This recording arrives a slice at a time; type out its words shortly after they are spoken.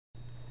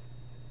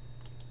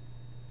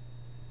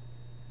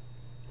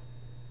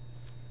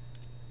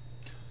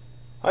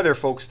Hi there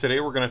folks, today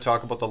we're going to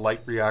talk about the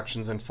light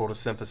reactions in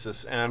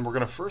photosynthesis, and we're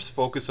going to first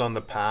focus on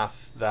the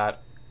path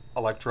that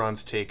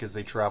electrons take as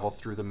they travel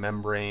through the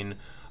membrane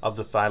of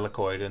the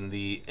thylakoid, and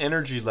the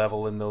energy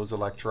level in those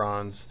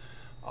electrons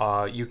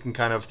you can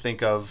kind of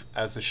think of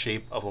as the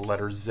shape of the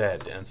letter Z,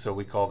 and so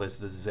we call this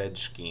the Z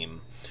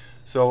scheme.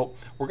 So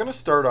we're going to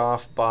start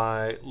off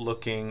by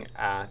looking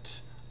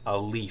at a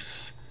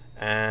leaf,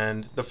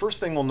 and the first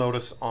thing we'll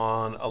notice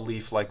on a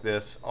leaf like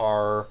this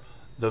are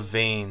the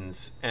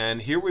veins.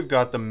 And here we've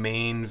got the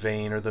main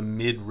vein, or the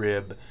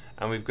midrib,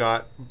 and we've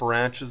got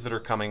branches that are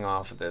coming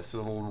off of this. A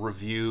little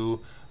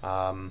review.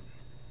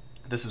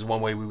 This is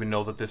one way we would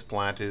know that this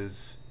plant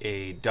is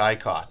a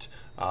dicot.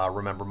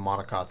 Remember,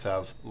 monocots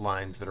have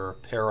lines that are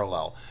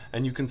parallel.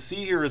 And you can see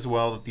here as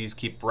well that these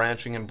keep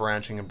branching and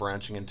branching and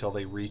branching until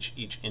they reach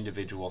each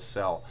individual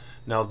cell.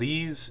 Now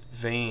these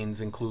veins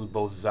include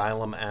both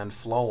xylem and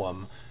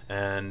phloem,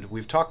 and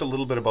we've talked a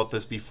little bit about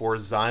this before.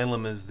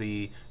 Xylem is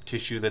the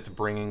tissue that's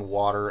bringing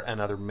water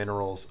and other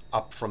minerals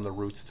up from the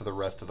roots to the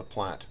rest of the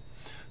plant.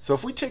 So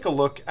if we take a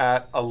look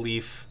at a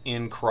leaf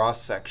in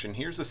cross-section,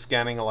 here's a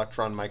scanning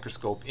electron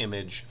microscope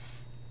image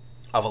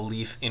of a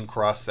leaf in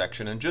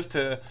cross-section. And just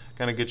to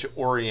kind of get you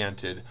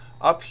oriented,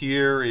 up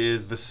here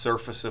is the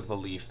surface of the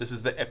leaf. This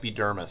is the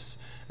epidermis.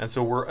 And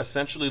so we're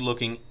essentially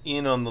looking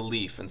in on the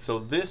leaf. And so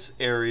this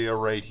area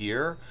right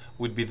here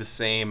would be the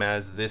same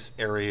as this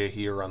area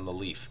here on the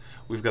leaf.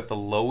 We've got the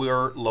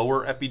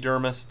lower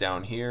epidermis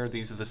down here.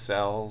 These are the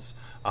cells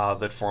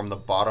that form the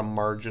bottom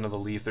margin of the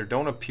leaf. There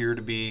don't appear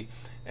to be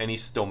any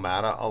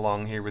stomata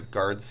along here with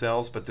guard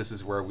cells, but this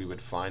is where we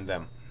would find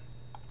them.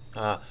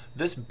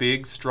 This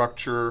big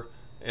structure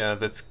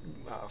that's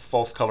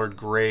false colored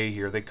gray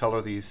here, they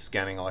color these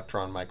scanning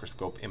electron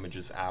microscope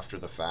images after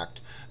the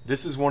fact.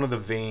 This is one of the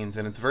veins,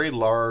 and it's very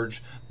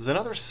large. There's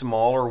another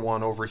smaller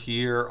one over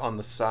here on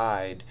the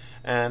side,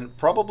 and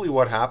probably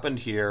what happened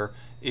here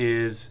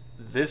is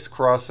this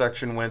cross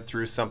section went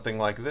through something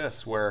like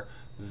this, where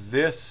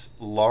this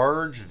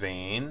large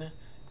vein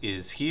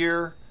is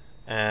here,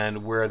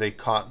 and where they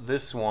caught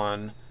this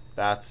one,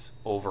 that's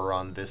over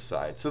on this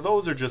side. So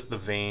those are just the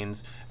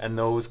veins, and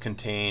those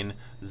contain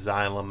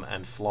xylem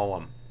and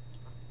phloem.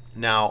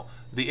 Now,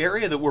 the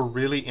area that we're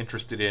really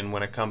interested in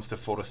when it comes to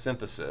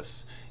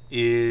photosynthesis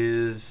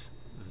is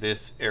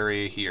this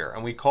area here,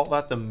 and we call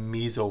that the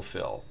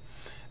mesophyll.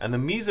 And the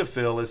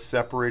mesophyll is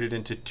separated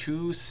into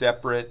two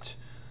separate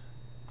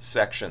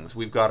sections.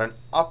 We've got an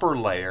upper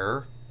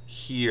layer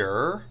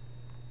here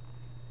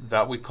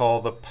that we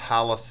call the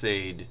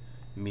palisade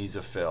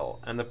mesophyll,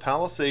 and the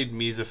palisade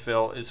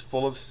mesophyll is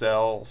full of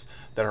cells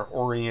that are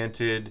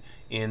oriented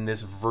in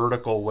this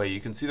vertical way. You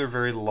can see they're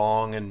very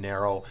long and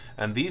narrow,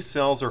 and these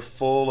cells are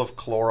full of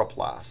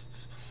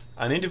chloroplasts.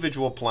 An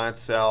individual plant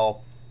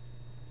cell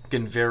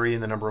can vary in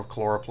the number of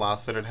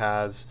chloroplasts that it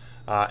has.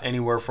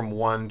 Anywhere from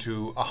 1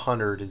 to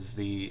 100 is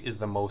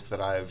the most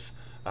that I've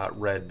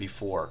read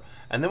before.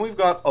 And then we've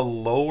got a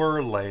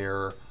lower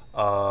layer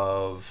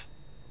of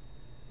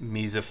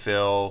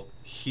mesophyll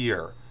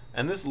here.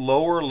 And this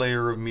lower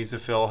layer of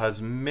mesophyll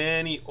has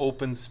many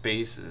open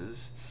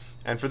spaces,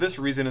 and for this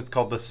reason it's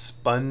called the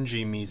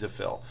spongy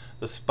mesophyll.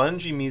 The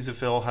spongy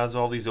mesophyll has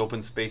all these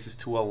open spaces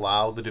to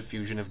allow the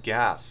diffusion of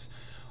gas.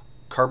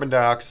 Carbon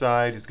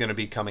dioxide is going to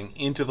be coming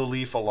into the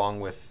leaf along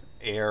with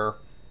air,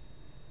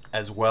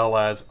 as well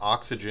as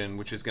oxygen,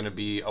 which is going to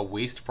be a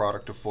waste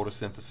product of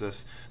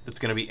photosynthesis that's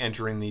going to be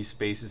entering these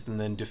spaces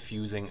and then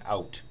diffusing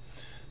out.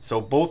 So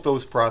both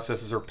those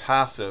processes are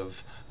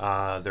passive.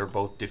 They're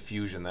both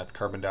diffusion. That's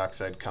carbon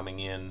dioxide coming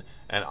in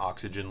and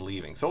oxygen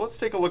leaving. So let's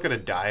take a look at a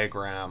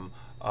diagram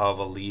of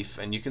a leaf,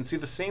 and you can see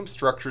the same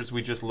structures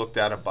we just looked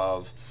at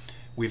above.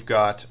 We've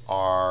got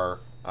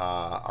our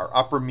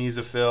upper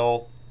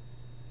mesophyll,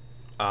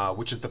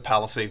 which is the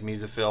palisade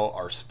mesophyll,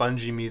 our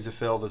spongy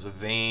mesophyll, there's a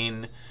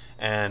vein,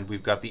 and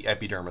we've got the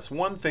epidermis.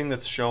 One thing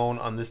that's shown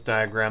on this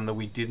diagram that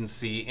we didn't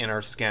see in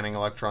our scanning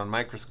electron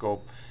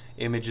microscope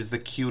image is the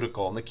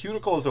cuticle, and the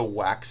cuticle is a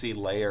waxy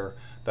layer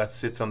that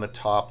sits on the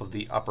top of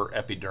the upper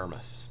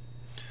epidermis.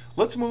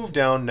 Let's move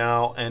down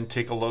now and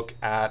take a look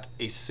at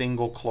a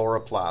single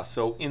chloroplast.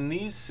 So in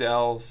these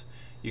cells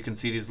you can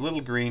see these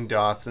little green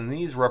dots, and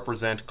these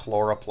represent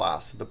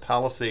chloroplasts. The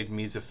palisade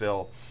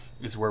mesophyll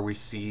is where we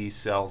see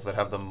cells that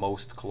have the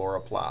most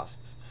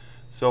chloroplasts.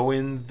 So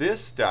in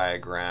this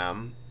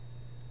diagram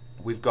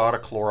we've got a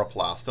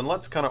chloroplast, and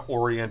let's kind of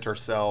orient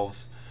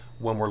ourselves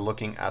when we're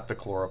looking at the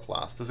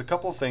chloroplast. There's a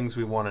couple of things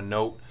we want to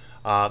note.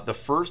 The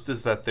first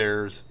is that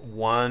there's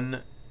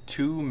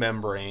two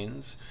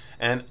membranes,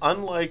 and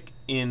unlike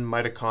in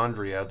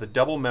mitochondria, the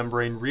double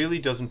membrane really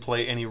doesn't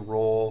play any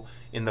role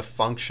in the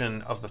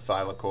function of the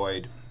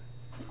thylakoid,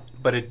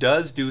 but it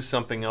does do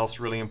something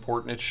else really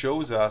important. It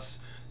shows us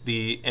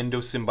the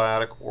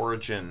endosymbiotic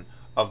origin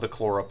of the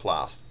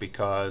chloroplast,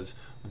 because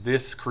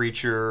this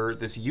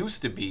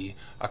used to be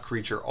a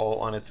creature all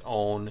on its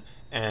own,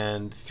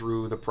 and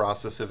through the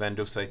process of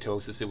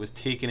endocytosis it was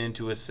taken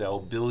into a cell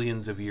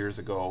billions of years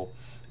ago,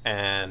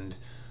 and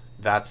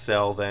that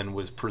cell then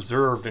was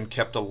preserved and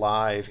kept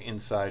alive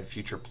inside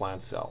future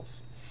plant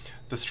cells.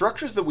 The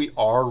structures that we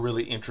are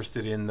really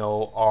interested in,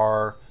 though,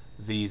 are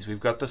these. We've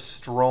got the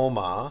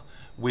stroma,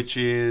 which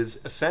is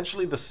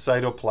essentially the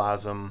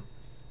cytoplasm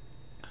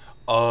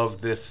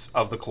of the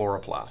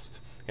chloroplast.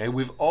 Okay,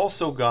 we've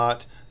also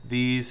got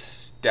these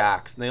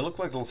stacks, and they look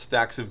like little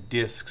stacks of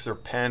discs or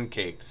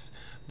pancakes.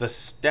 The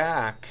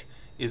stack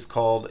is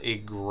called a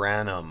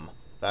granum.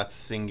 That's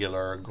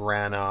singular,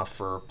 grana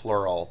for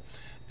plural.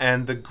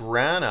 And the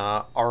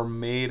grana are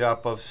made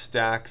up of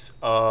stacks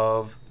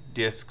of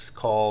discs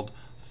called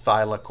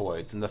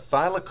thylakoids. And the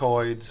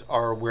thylakoids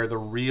are where the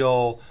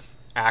real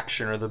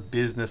action or the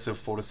business of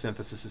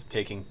photosynthesis is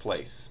taking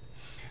place.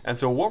 And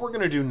so what we're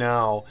going to do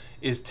now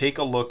is take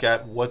a look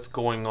at what's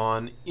going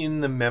on in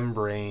the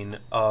membrane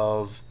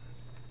of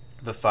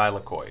the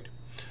thylakoid.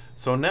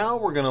 So now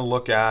we're going to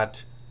look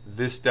at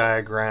this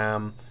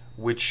diagram,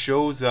 which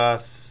shows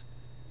us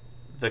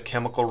the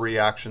chemical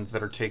reactions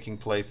that are taking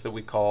place that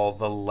we call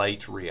the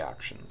light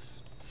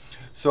reactions.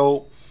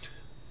 So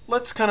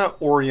let's kind of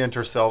orient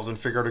ourselves and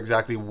figure out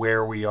exactly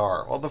where we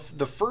are. Well,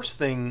 the first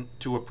thing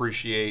to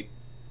appreciate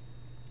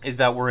is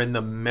that we're in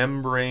the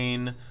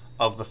membrane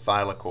of the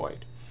thylakoid.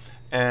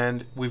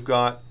 And we've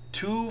got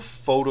two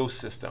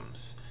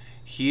photosystems.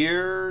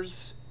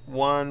 Here's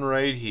one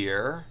right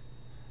here,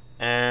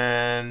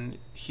 and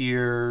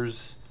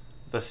here's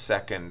the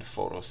second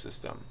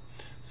photosystem.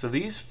 So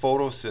these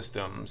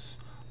photosystems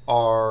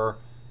are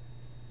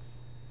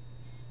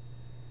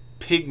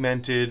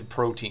pigmented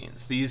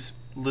proteins. These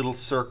little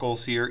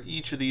circles here,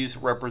 each of these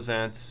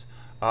represents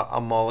a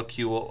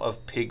molecule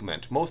of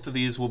pigment. Most of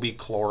these will be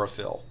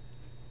chlorophyll.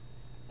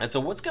 And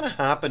so what's going to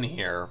happen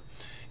here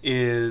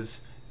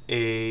is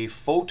a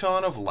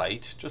photon of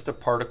light, just a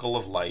particle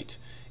of light,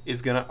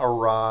 is going to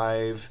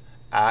arrive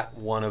at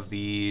one of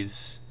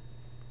these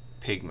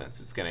pigments.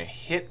 It's going to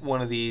hit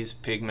one of these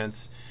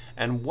pigments,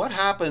 and what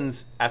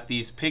happens at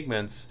these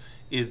pigments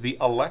is the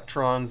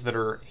electrons that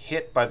are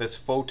hit by this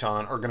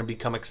photon are going to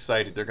become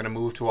excited. They're going to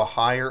move to a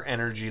higher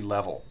energy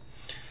level.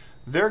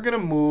 They're going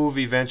to move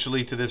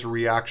eventually to this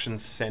reaction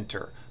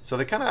center. So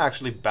they kind of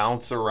actually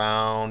bounce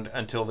around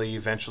until they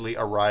eventually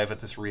arrive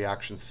at this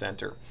reaction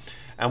center.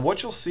 And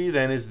what you'll see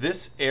then is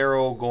this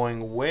arrow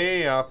going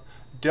way up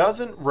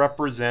doesn't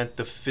represent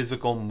the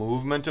physical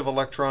movement of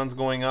electrons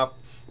going up,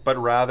 but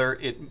rather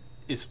it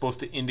is supposed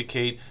to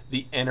indicate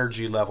the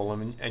energy level.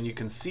 And you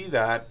can see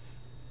that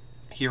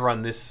here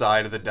on this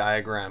side of the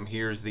diagram.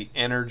 Here's the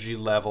energy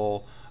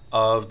level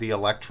of the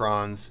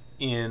electrons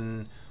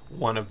in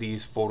one of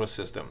these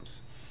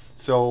photosystems.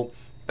 So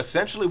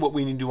essentially what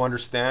we need to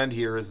understand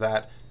here is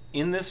that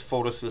in this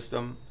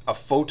photosystem, a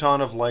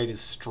photon of light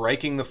is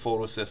striking the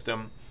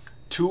photosystem.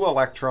 Two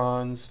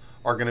electrons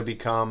are going to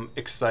become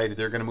excited.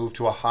 They're going to move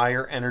to a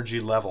higher energy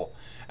level.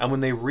 And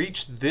when they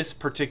reach this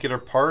particular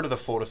part of the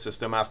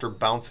photosystem after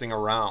bouncing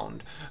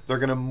around, they're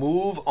going to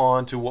move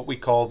on to what we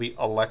call the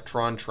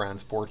electron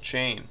transport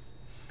chain.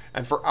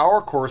 And for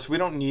our course, we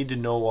don't need to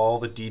know all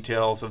the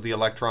details of the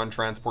electron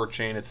transport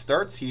chain. It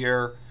starts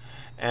here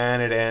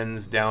and it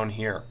ends down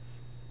here.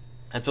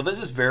 And so this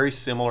is very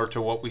similar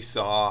to what we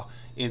saw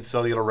in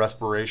cellular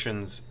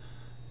respiration's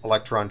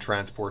electron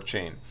transport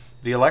chain.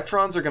 The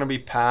electrons are going to be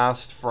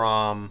passed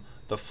from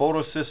the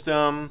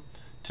photosystem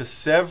to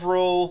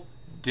several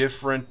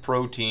different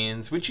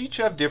proteins, which each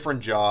have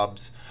different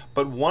jobs.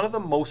 But one of the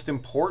most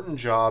important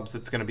jobs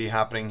that's going to be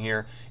happening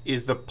here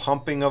is the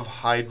pumping of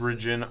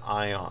hydrogen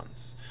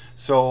ions.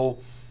 So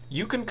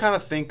you can kind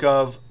of think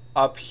of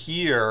up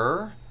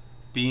here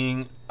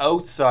being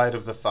outside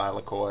of the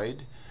thylakoid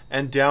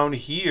and down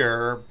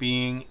here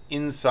being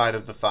inside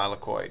of the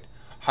thylakoid.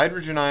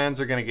 Hydrogen ions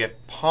are going to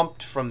get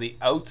pumped from the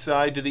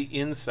outside to the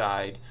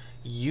inside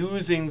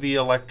using the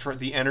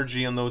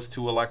energy in those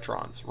two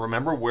electrons.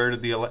 Remember, where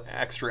did the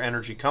extra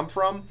energy come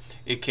from?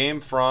 It came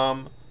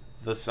from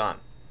the sun.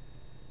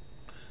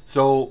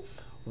 So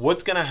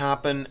what's going to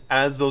happen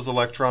as those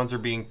electrons are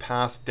being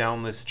passed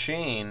down this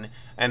chain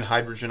and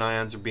hydrogen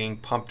ions are being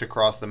pumped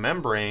across the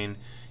membrane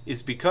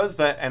is because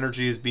that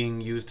energy is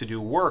being used to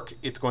do work,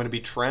 it's going to be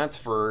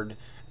transferred,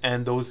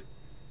 and those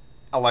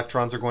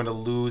electrons are going to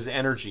lose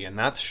energy, and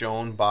that's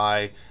shown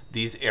by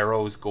these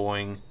arrows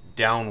going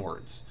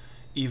downwards.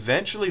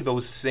 Eventually,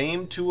 those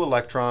same two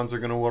electrons are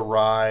going to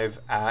arrive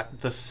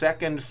at the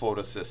second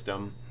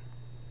photosystem,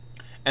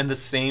 and the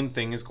same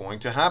thing is going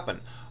to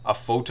happen. A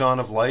photon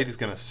of light is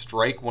going to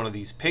strike one of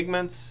these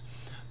pigments.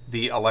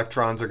 The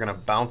electrons are going to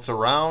bounce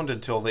around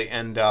until they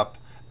end up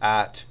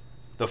at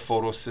the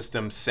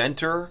photosystem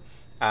center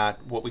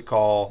at what we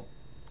call,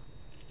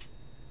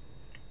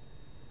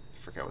 I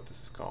forget what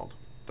this is called,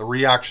 the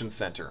reaction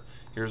center.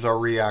 Here's our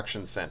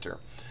reaction center.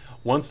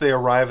 Once they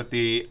arrive at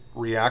the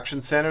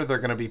reaction center, they're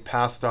going to be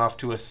passed off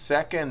to a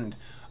second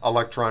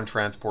electron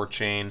transport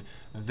chain.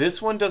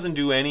 This one doesn't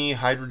do any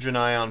hydrogen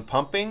ion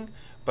pumping,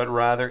 but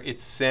rather it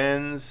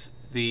sends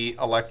the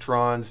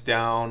electrons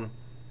down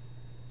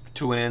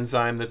to an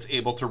enzyme that's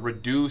able to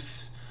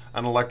reduce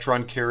an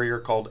electron carrier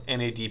called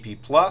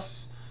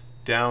NADP+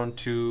 down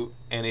to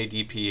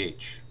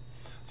NADPH.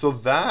 So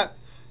that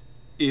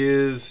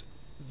is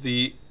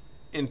the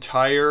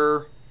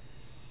entire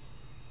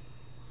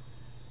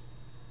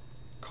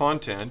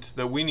content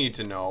that we need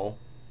to know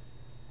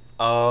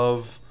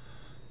of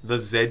the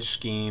Z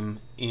scheme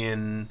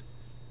in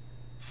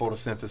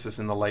photosynthesis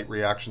and the light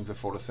reactions of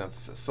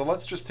photosynthesis. So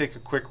let's just take a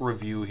quick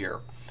review here.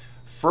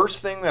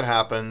 First thing that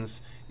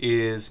happens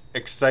is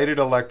excited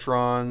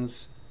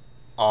electrons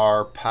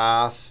are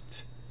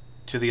passed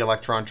to the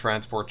electron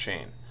transport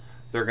chain.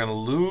 They're going to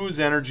lose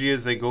energy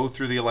as they go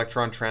through the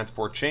electron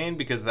transport chain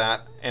because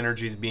that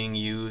energy is being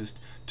used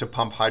to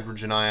pump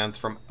hydrogen ions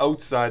from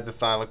outside the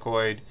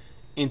thylakoid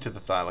into the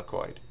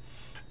thylakoid.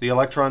 The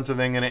electrons are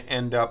then going to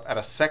end up at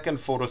a second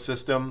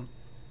photosystem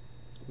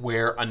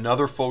where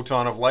another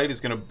photon of light is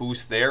going to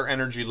boost their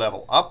energy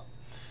level up,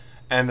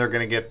 and they're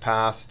going to get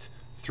passed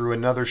through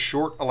another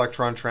short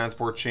electron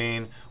transport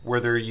chain where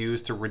they're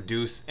used to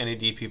reduce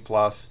NADP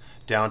plus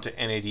down to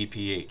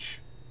NADPH.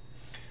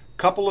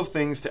 Couple of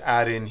things to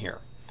add in here.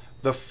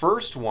 The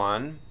first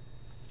one,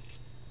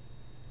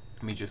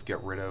 let me just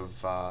get rid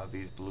of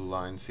these blue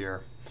lines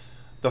here.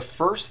 The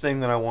first thing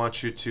that I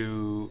want you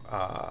to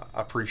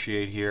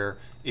appreciate here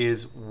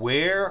is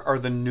where are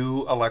the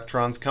new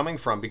electrons coming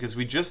from? Because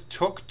we just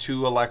took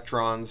 2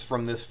 electrons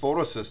from this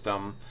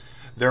photosystem.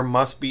 There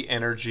must be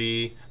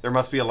energy, there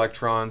must be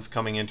electrons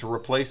coming in to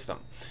replace them.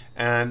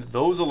 And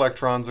those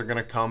electrons are going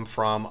to come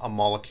from a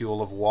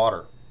molecule of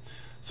water.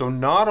 So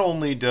not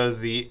only does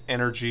the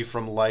energy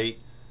from light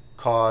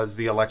cause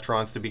the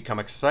electrons to become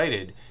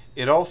excited,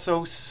 it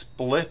also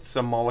splits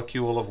a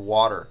molecule of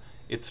water.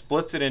 It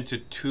splits it into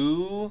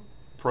 2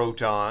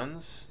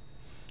 protons,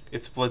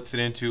 it splits it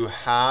into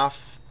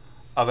half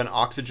of an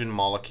oxygen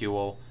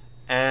molecule,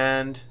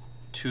 and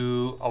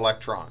 2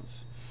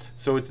 electrons.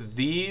 So it's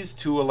these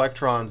 2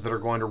 electrons that are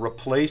going to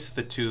replace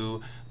the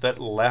 2 that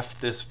left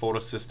this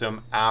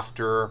photosystem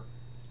after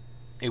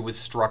it was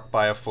struck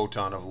by a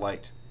photon of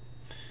light.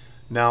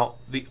 Now,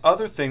 the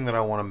other thing that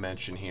I want to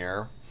mention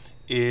here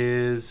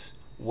is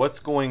what's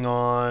going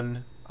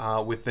on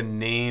with the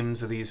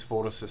names of these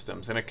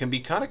photosystems. And it can be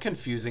kind of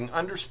confusing,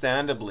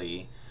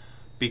 understandably,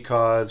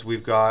 because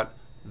we've got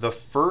the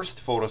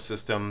first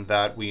photosystem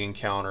that we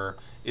encounter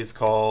is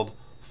called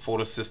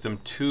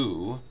photosystem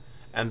 2,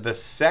 and the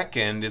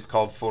second is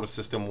called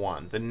photosystem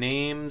 1. The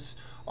names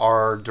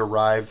are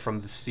derived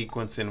from the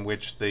sequence in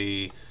which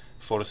the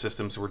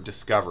photosystems were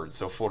discovered.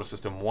 So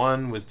photosystem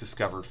 1 was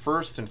discovered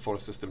first and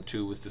photosystem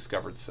 2 was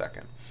discovered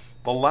second.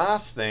 The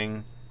last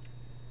thing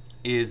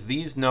is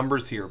these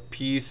numbers here,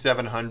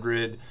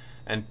 P700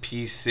 and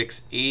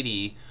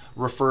P680,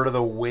 refer to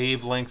the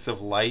wavelengths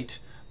of light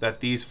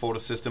that these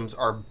photosystems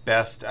are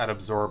best at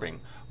absorbing.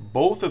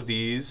 Both of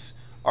these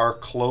are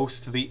close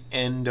to the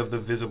end of the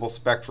visible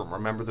spectrum.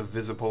 Remember, the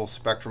visible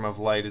spectrum of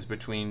light is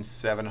between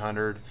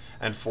 700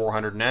 and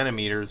 400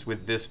 nanometers,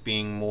 with this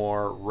being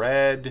more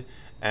red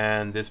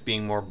and this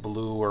being more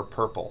blue or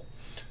purple.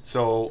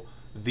 So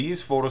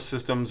these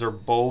photosystems are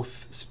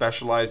both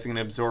specializing in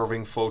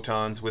absorbing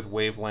photons with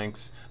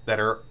wavelengths that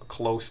are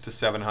close to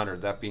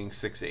 700, that being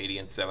 680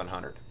 and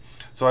 700.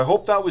 So I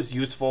hope that was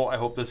useful. I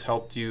hope this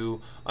helped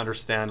you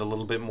understand a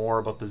little bit more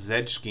about the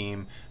Z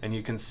scheme. And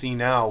you can see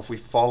now, if we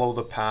follow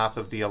the path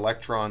of the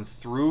electrons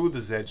through the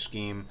Z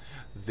scheme,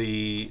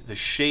 the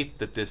shape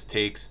that this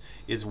takes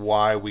is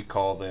why we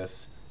call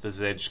this the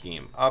Z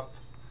scheme. Up,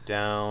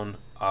 down,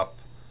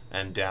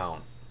 and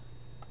down.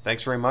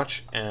 Thanks very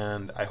much,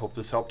 and I hope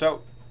this helped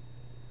out.